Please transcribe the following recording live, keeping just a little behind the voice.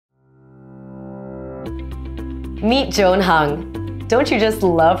Meet Joan Hung. Don't you just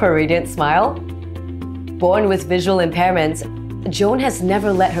love her radiant smile? Born with visual impairments, Joan has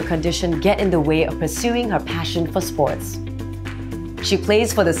never let her condition get in the way of pursuing her passion for sports. She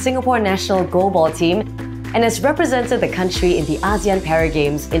plays for the Singapore national Goalball team and has represented the country in the ASEAN Para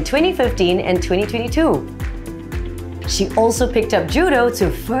Games in 2015 and 2022. She also picked up Judo to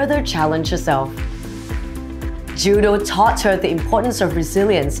further challenge herself. Judo taught her the importance of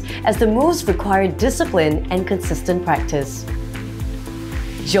resilience as the moves required discipline and consistent practice.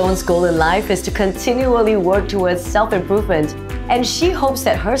 Joan's goal in life is to continually work towards self-improvement, and she hopes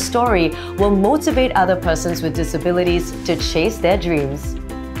that her story will motivate other persons with disabilities to chase their dreams.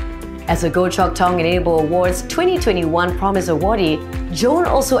 As a Goh Chok Tong Enable Awards 2021 Promise Awardee, Joan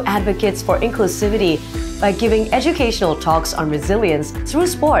also advocates for inclusivity by giving educational talks on resilience through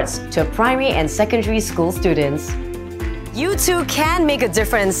sports to primary and secondary school students. You too can make a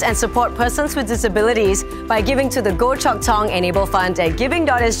difference and support persons with disabilities by giving to the Goh Chok Tong Enable Fund at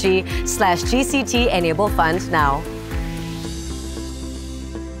giving.sg/GCTEnableFund now.